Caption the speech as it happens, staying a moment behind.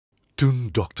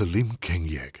Tun Dr. Lim Keng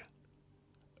Yaik,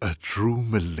 a true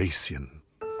Malaysian,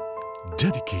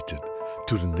 dedicated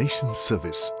to the nation's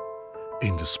service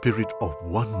in the spirit of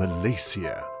one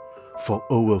Malaysia for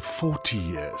over 40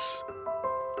 years.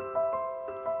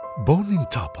 Born in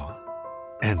Tapa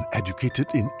and educated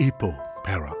in Ipoh,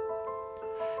 Perak,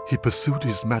 he pursued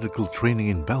his medical training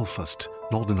in Belfast,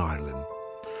 Northern Ireland,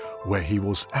 where he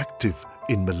was active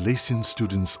in Malaysian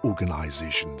students'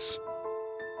 organizations.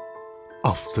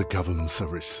 After government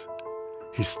service,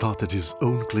 he started his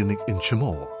own clinic in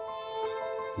Chemor,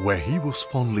 where he was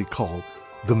fondly called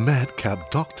the Madcap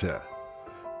Doctor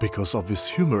because of his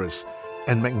humorous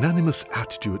and magnanimous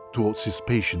attitude towards his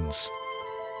patients,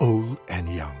 old and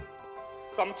young.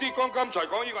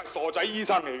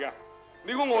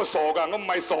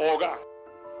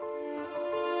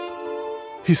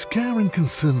 His care and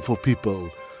concern for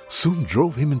people soon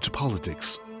drove him into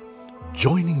politics,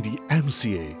 joining the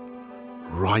MCA,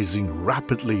 rising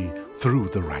rapidly through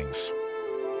the ranks.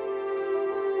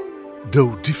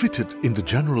 Though defeated in the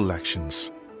general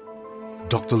elections,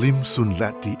 Dr. Lim soon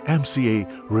led the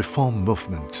MCA reform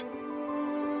movement.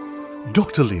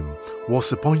 Dr. Lim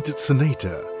was appointed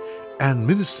senator and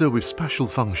minister with special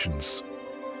functions.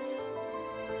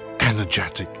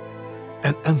 Energetic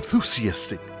and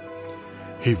enthusiastic,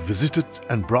 he visited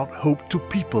and brought hope to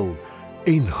people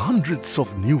in hundreds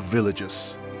of new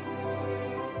villages.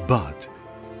 But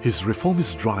his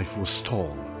reformist drive was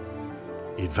stalled,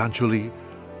 eventually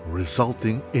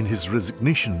resulting in his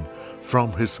resignation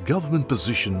from his government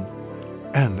position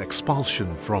and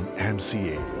expulsion from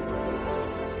MCA.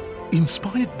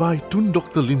 Inspired by Tun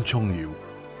Dr. Lim Chong Yu,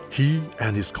 he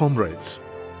and his comrades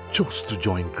chose to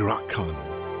join Gerakan.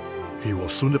 He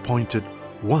was soon appointed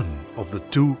one of the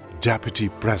two deputy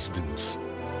presidents.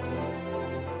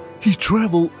 He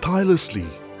traveled tirelessly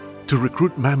to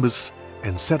recruit members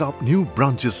and set up new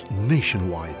branches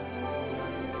nationwide.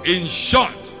 In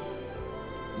short,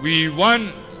 we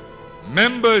want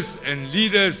members and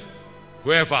leaders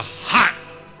who have a heart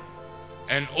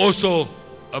and also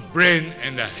a brain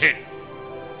and a head.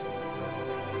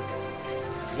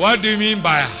 What do you mean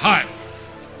by heart?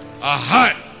 A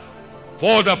heart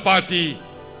for the party,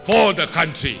 for the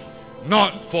country,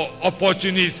 not for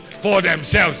opportunities for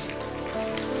themselves.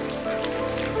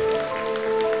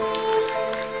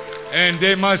 And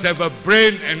they must have a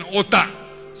brain and otak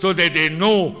so that they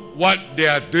know what they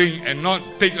are doing and not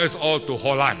take us all to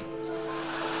Holland.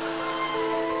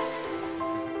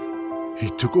 He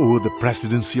took over the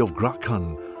presidency of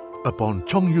Gerakan upon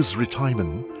Chong Yu's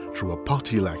retirement through a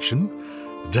party election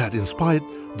that inspired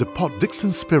the Port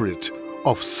Dickson spirit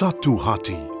of Satu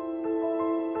Hati.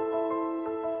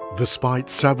 Despite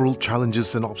several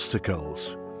challenges and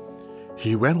obstacles,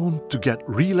 he went on to get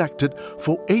re-elected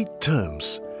for 8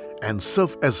 terms and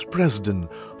served as president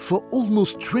for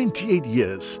almost 28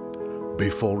 years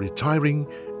before retiring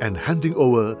and handing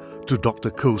over to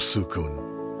Dr. Koh Sukun.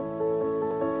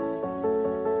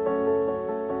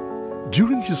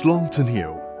 During his long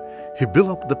tenure, he built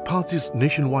up the party's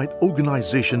nationwide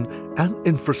organization and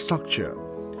infrastructure,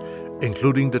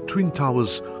 including the twin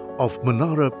towers of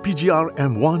Menara PGR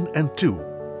M1 and 2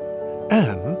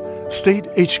 and state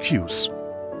HQs.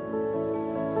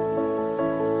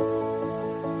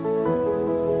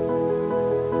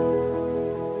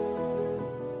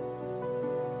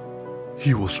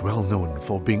 He was well known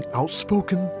for being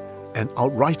outspoken and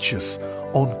outrageous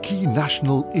on key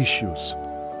national issues,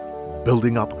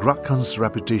 building up Gerakan's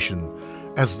reputation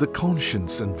as the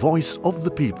conscience and voice of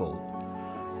the people,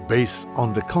 based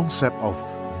on the concept of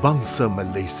Bangsa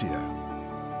Malaysia.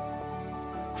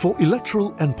 For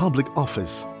electoral and public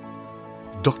office,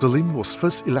 Dr. Lim was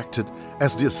first elected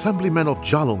as the Assemblyman of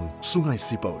Jalong, Sungai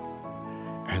Siput,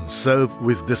 and served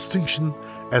with distinction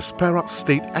as Perak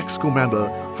State Exco member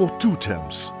for 2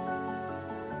 terms.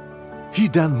 He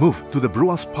then moved to the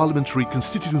Bruas parliamentary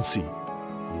constituency,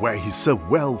 where he served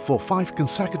well for 5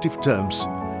 consecutive terms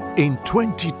in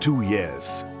 22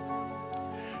 years.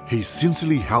 He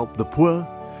sincerely helped the poor,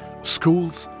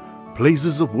 schools,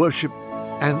 places of worship,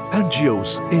 and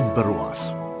NGOs in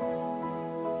Bruas.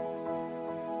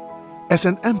 As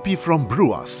an MP from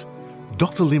Bruas,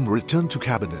 Dr. Lim returned to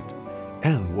cabinet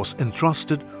and was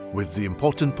entrusted with the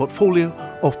important portfolio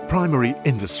of primary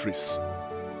industries.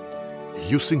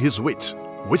 Using his wit,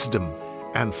 wisdom,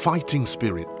 and fighting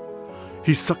spirit,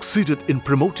 he succeeded in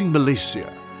promoting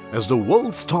Malaysia as the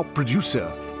world's top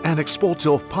producer and exporter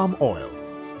of palm oil,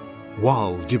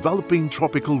 while developing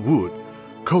tropical wood,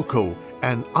 cocoa,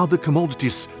 and other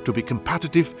commodities to be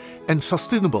competitive and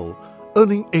sustainable,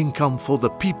 earning income for the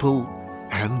people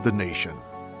and the nation.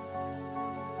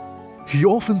 He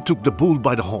often took the bull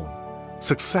by the horn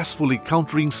successfully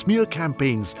countering smear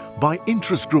campaigns by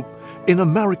interest groups in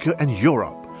America and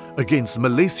Europe against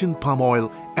Malaysian palm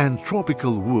oil and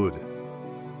tropical wood.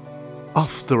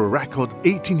 After a record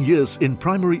 18 years in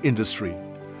primary industry,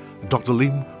 Dr.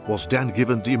 Lim was then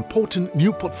given the important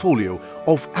new portfolio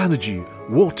of energy,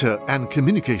 water and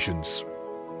communications.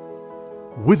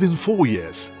 Within 4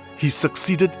 years, he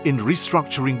succeeded in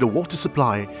restructuring the water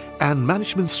supply and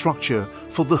management structure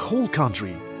for the whole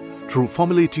country through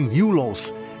formulating new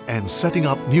laws and setting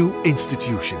up new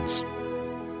institutions.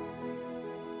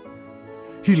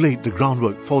 He laid the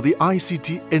groundwork for the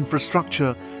ICT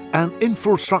infrastructure and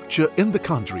infrastructure in the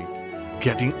country,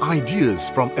 getting ideas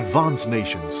from advanced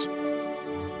nations.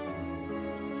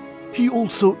 He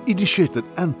also initiated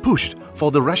and pushed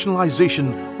for the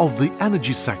rationalization of the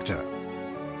energy sector.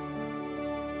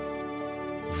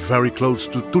 Very close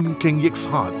to Tun Keng Yaik's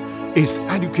heart is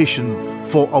education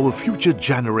for our future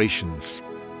generations.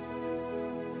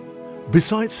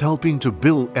 Besides helping to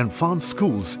build and fund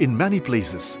schools in many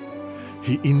places,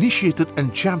 he initiated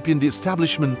and championed the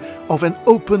establishment of an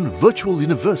open virtual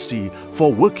university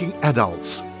for working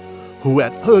adults who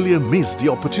had earlier missed the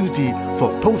opportunity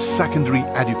for post-secondary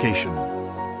education.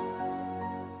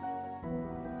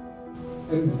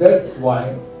 And that's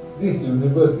why this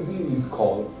university is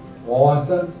called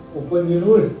Wawasan Open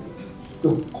University,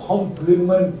 to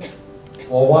complement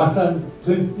Wawasan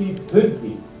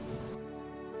 2020.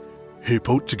 He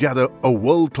put together a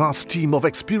world-class team of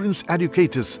experienced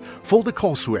educators for the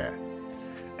courseware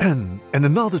and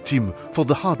another team for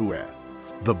the hardware,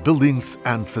 the buildings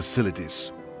and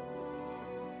facilities.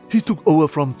 He took over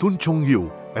from Tun Chong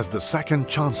Yu as the second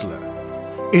chancellor.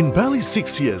 In barely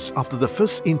 6 years after the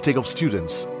first intake of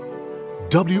students,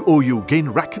 WOU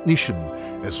gained recognition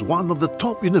as one of the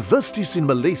top universities in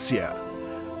Malaysia.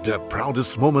 The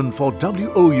proudest moment for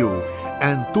WOU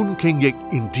and Tun Keng Yaik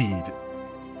indeed.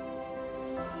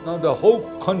 Now the whole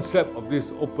concept of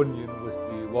this open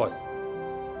university was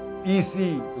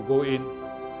easy to go in,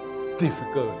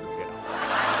 difficult to get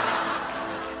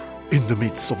out. In the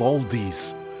midst of all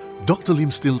these, Dr. Lim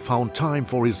still found time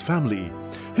for his family,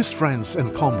 his friends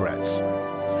and comrades.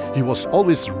 He was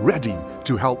always ready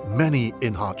to help many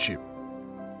in hardship.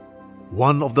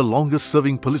 One of the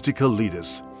longest-serving political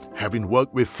leaders, having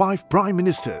worked with 5 prime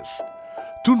ministers,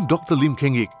 Tun Dr. Lim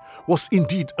Keng Yaik was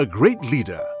indeed a great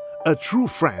leader, a true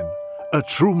friend, a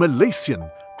true Malaysian,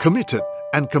 committed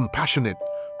and compassionate,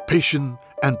 patient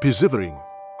and persevering.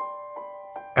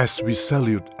 As we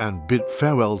salute and bid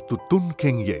farewell to Tun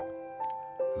Keng Yaik,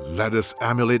 let us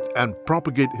emulate and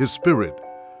propagate his spirit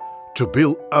to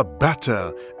build a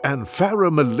better and fairer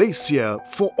Malaysia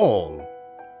for all.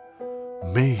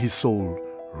 May his soul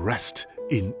rest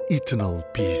in eternal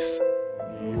peace.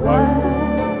 Why